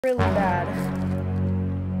really bad.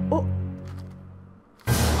 Oh.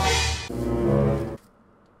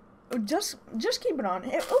 Just keep it on.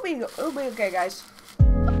 It'll be okay, guys.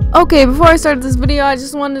 Okay, before I start this video, I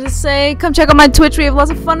just wanted to say, come check out my Twitch. We have lots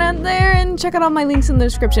of fun out there, and check out all my links in the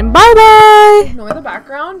description. Bye bye! Ignore the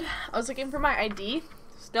background. I was looking for my ID.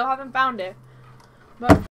 Still haven't found it.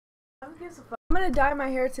 But I'm gonna dye my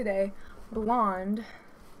hair today blonde.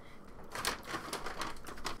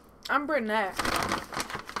 I'm brunette.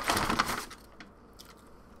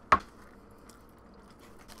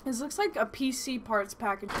 This looks like a PC parts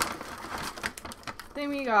package. Then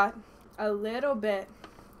we got a little bit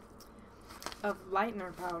of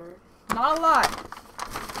lightener powder. Not a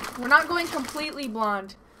lot. We're not going completely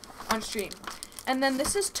blonde on stream. And then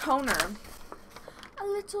this is toner. A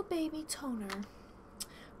little baby toner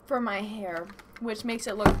for my hair, which makes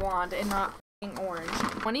it look blonde and not orange.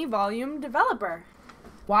 20 volume developer.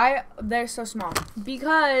 Why they're so small?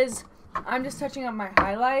 Because I'm just touching up my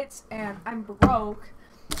highlights and I'm broke.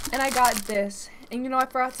 And I got this. And you know, I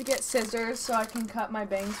forgot to get scissors so I can cut my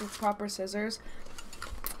bangs with proper scissors.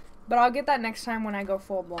 But I'll get that next time when I go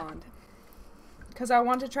full blonde. Because I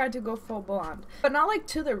want to try to go full blonde. But not like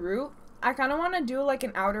to the root. I kind of want to do like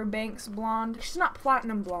an Outer Banks blonde. She's not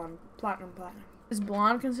platinum blonde. Platinum. Is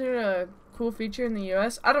blonde considered a cool feature in the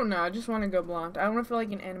US? I don't know. I just want to go blonde. I want to feel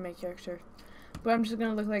like an anime character. But I'm just going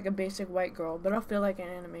to look like a basic white girl. But I'll feel like an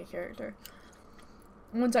anime character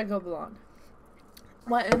once I go blonde.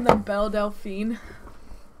 What in the Belle Delphine?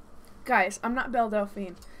 Guys, I'm not Belle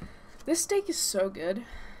Delphine. This steak is so good.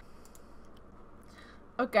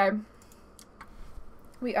 Okay.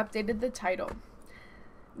 We updated the title.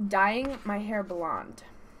 Dyeing my hair blonde.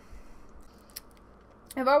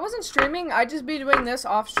 If I wasn't streaming, I'd just be doing this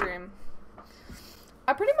off stream.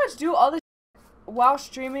 I pretty much do all the while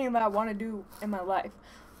streaming that I want to do in my life.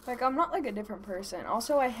 Like, I'm not like a different person.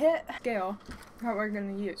 Also, I hit scale that we're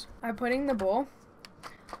going to use. I'm putting the bowl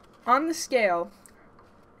on the scale.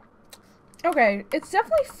 Okay, it's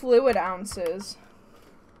definitely fluid ounces.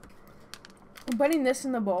 I'm putting this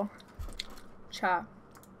in the bowl. Chat.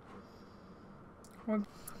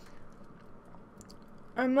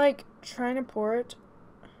 I'm like trying to pour it.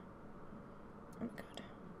 Oh, good.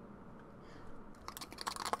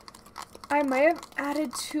 I might have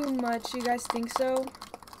added too much. You guys think so?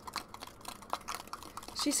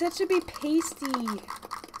 She said to be pasty.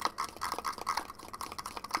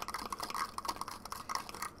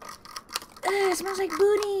 It smells like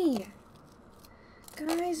booty.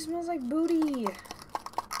 Guys, it smells like booty.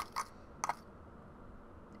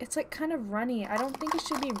 It's like kind of runny. I don't think it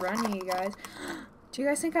should be runny, guys. Do you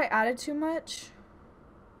guys think I added too much?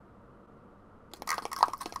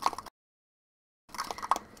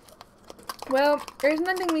 Well, there's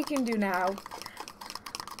nothing we can do now.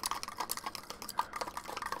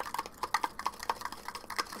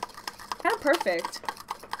 Kind of perfect.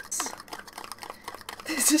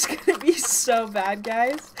 This is gonna be so bad,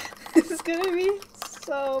 guys. This is gonna be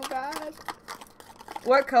so bad.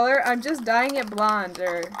 What color? I'm just dyeing it blonde,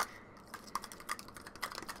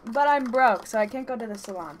 but I'm broke, so I can't go to the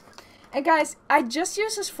salon. And guys, I just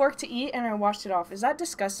used this fork to eat and I washed it off. Is that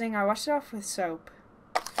disgusting? I washed it off with soap.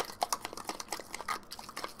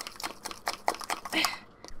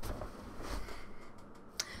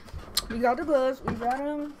 We got the gloves. We got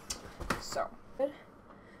them. So.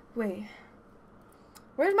 Wait.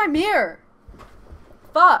 Where's my mirror?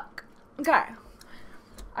 Fuck. Okay.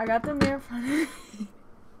 I got the mirror from me.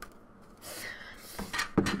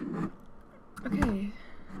 Okay.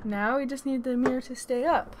 Now we just need the mirror to stay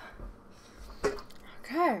up.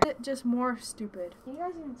 Okay. Just more stupid. Can you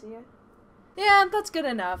guys even see it? Yeah, that's good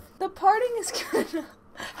enough. The parting is good enough.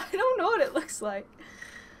 I don't know what it looks like.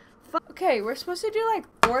 Okay, we're supposed to do like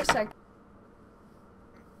 4 seconds.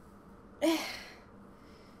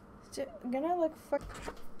 Gonna look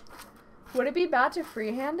Would it be bad to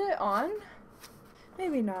freehand it on?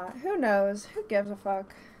 Maybe not. Who knows? Who gives a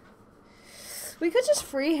fuck? We could just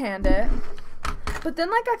freehand it. But then,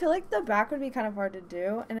 like, I feel like the back would be kind of hard to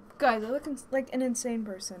do. And guys, I look like an insane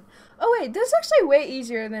person. Oh, wait. This is actually way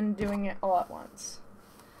easier than doing it all at once.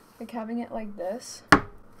 Like, having it like this.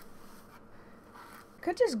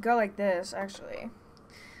 Could just go like this, actually.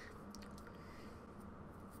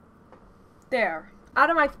 There. Out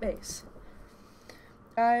of my face.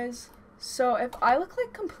 Guys, so if I look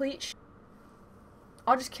like complete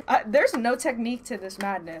I'll just there's no technique to this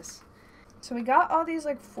madness. So we got all these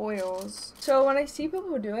like foils. So when I see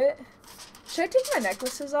people do it, should I take my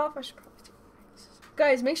necklaces off? I should probably take my necklaces off.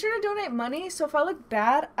 Guys, make sure to donate money so if I look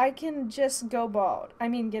bad, I can just go bald. I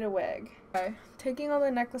mean, get a wig. Okay, taking all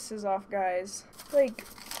the necklaces off, guys. Like,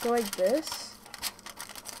 go like this.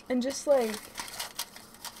 and just like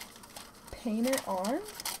paint it on.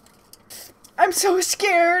 I'm so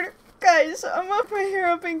scared. Guys, I'm gonna put my hair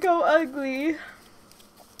up and go ugly.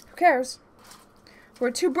 Who cares?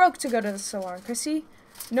 We're too broke to go to the salon, Krissee.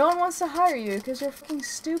 No one wants to hire you because you're fucking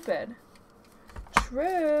stupid.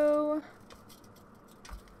 True.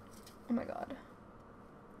 Oh my god.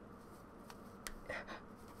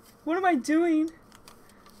 What am I doing?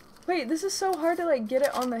 Wait, this is so hard to like get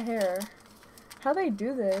it on the hair. How do they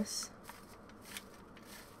do this?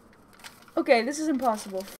 Okay, this is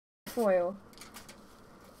impossible. Foil.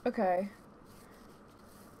 Okay.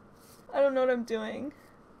 I don't know what I'm doing.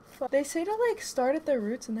 They say to like start at the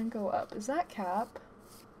roots and then go up. Is that cap?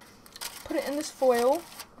 Put it in this foil.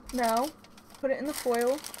 Now. Put it in the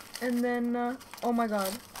foil. And then, oh my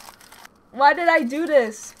god. Why did I do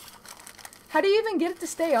this? How do you even get it to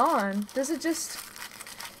stay on? Does it just...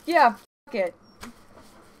 Yeah, f*** it.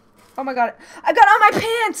 Oh my god. I got on my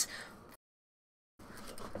pants!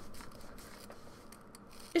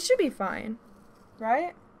 It should be fine.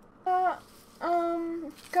 Right? Guys.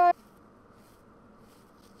 Oh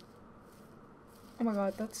my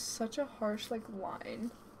god, that's such a harsh, like,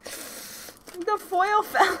 line. The foil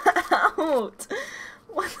fell out!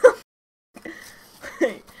 What the f***?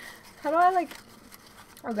 Wait, how do I, like...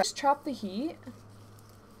 Okay, just trap the heat?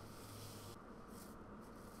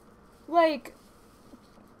 Like,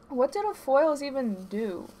 what did a foils even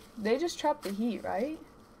do? They just trap the heat, right?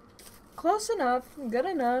 Close enough, good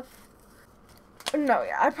enough. No,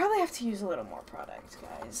 yeah, I probably have to use a little more product,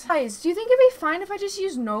 guys. Guys, do you think it'd be fine if I just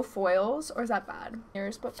use no foils, or is that bad?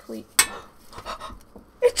 Yours, but please.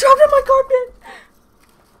 It dropped in my carpet!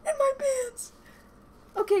 In my pants!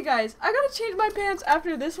 Okay, guys, I gotta change my pants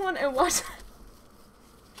after this one and watch that.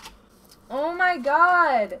 Oh my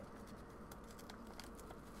god!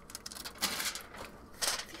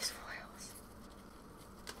 These foils.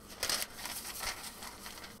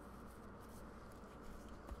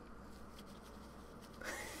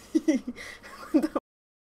 What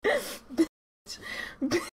the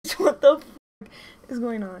bitch, what the f is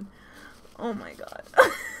going on? Oh my god.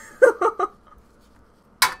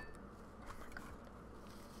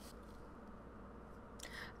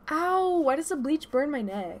 Ow, why does the bleach burn my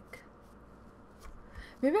neck?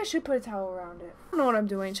 Maybe I should put a towel around it. I don't know what I'm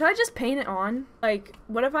doing. Should I just paint it on? Like,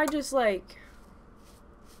 what if I just like...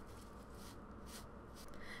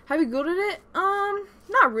 Have you glued it?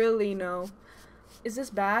 Not really, no. Is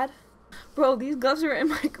this bad? Bro, these gloves are in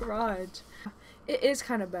my garage. It is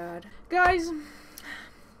kind of bad. Guys,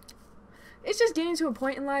 it's just getting to a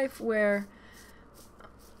point in life where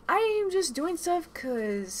I am just doing stuff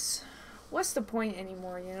because what's the point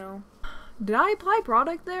anymore, you know? Did I apply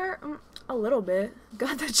product there? A little bit.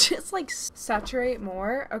 God, that shit's like saturate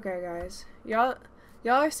more. Okay, guys. Y'all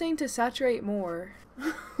are saying to saturate more.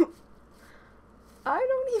 I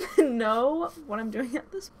don't even know what I'm doing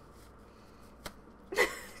at this point.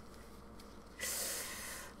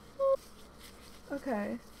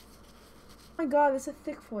 Okay. Oh my god, it's a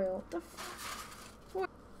thick foil. The f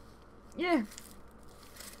yeah.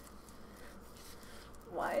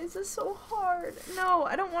 Why is this so hard? No,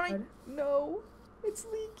 I don't want to. No, it's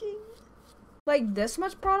leaking. Like this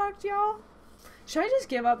much product, y'all? Should I just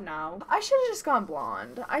give up now? I should have just gone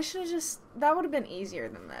blonde. I should have just. That would have been easier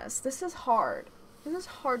than this. This is hard. This is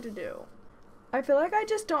hard to do. I feel like I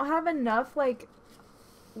just don't have enough like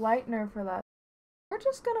lightener for that. We're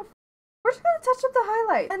just gonna touch up the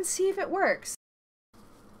highlight and see if it works.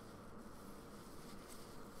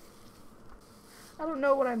 I don't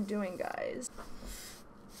know what I'm doing, guys.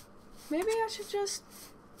 Maybe I should just...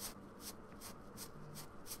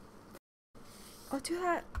 I'll do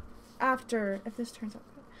that after, if this turns out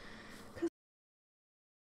good.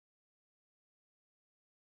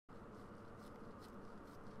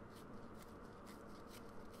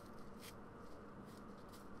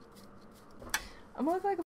 I'm gonna look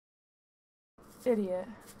like a idiot.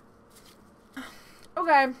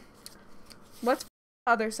 Okay. Let's the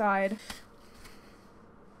other side.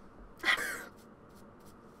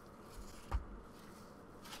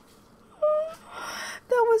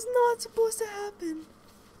 That was not supposed to happen.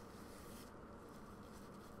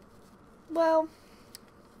 Well.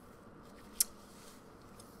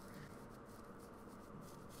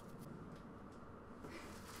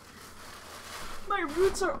 My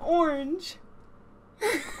roots are orange.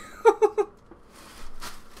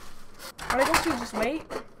 I guess you just wait.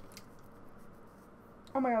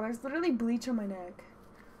 Oh my god, there's literally bleach on my neck.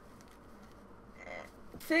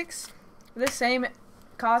 Fix the same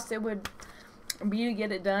cost it would be to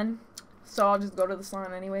get it done, so I'll just go to the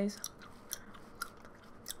salon anyways.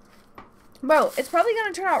 Bro, it's probably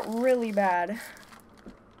gonna turn out really bad.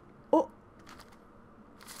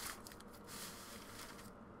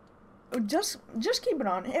 Just keep it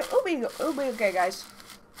on. It'll be okay, guys.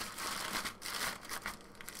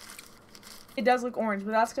 It does look orange,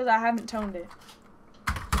 but that's because I haven't toned it.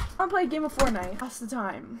 I'll play a game of Fortnite. That's the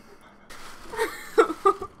time.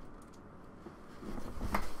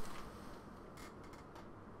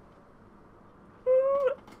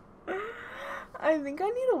 I think I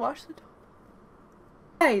need to wash the door.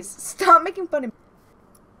 Guys, stop making fun of me.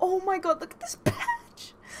 Oh my god, look at this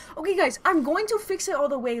patch. Okay, guys, I'm going to fix it all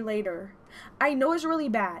the way later. I know it's really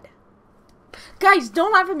bad. Guys,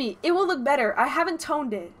 don't laugh at me. It will look better. I haven't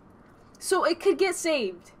toned it. So it could get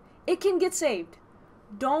saved. It can get saved.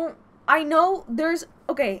 Don't. I know there's.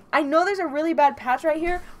 Okay, I know there's a really bad patch right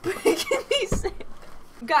here, but it can be saved.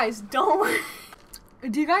 Guys, don't worry.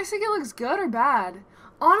 Do you guys think it looks good or bad?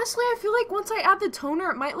 Honestly, I feel like once I add the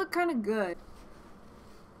toner, it might look kind of good.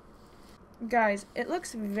 Guys, it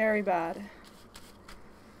looks very bad.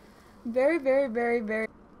 Very, very, very, very.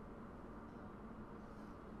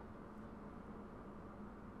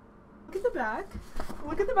 Look at the back.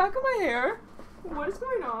 Look at the back of my hair. What is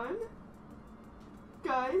going on?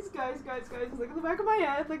 Guys, look at the back of my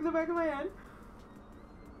head. Look at the back of my head.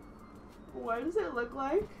 What does it look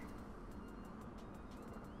like?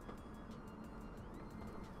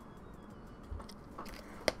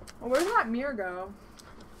 Where did that mirror go?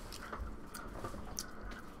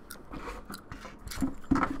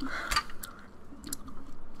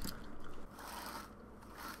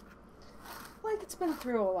 Like it's been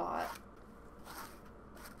through a lot.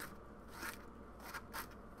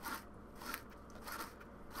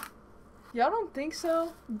 Y'all don't think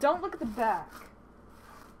so? Don't look at the back.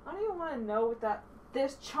 I don't even want to know what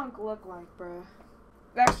this chunk looked like, bruh.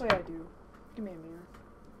 Actually, I do. Give me a mirror.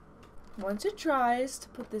 Once it dries, to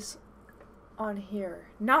put this on here.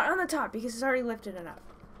 Not on the top, because it's already lifted enough.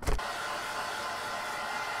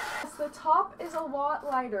 The top is a lot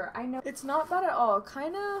lighter. I know it's not bad at all.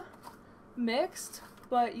 Kind of mixed,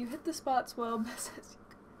 but you hit the spots well best as you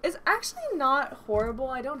can. It's actually not horrible.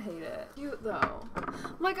 I don't hate it. Cute though.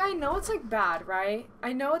 Like I know it's like bad, right?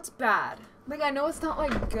 I know it's bad. Like I know it's not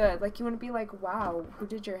like good. Like you want to be like, wow, who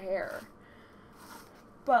did your hair?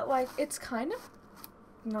 But like it's kind of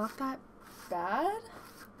not that bad.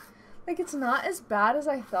 Like it's not as bad as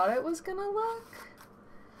I thought it was gonna look.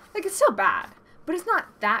 Like it's still bad, but it's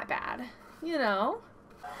not that bad, you know?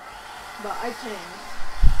 But I changed.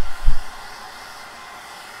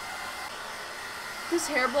 This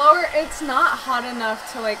hair blower, it's not hot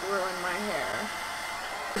enough to like ruin my hair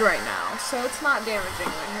right now, so it's not damaging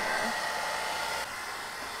my hair.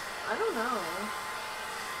 I don't know.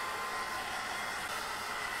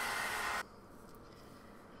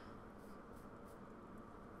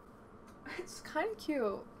 It's kind of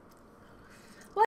cute.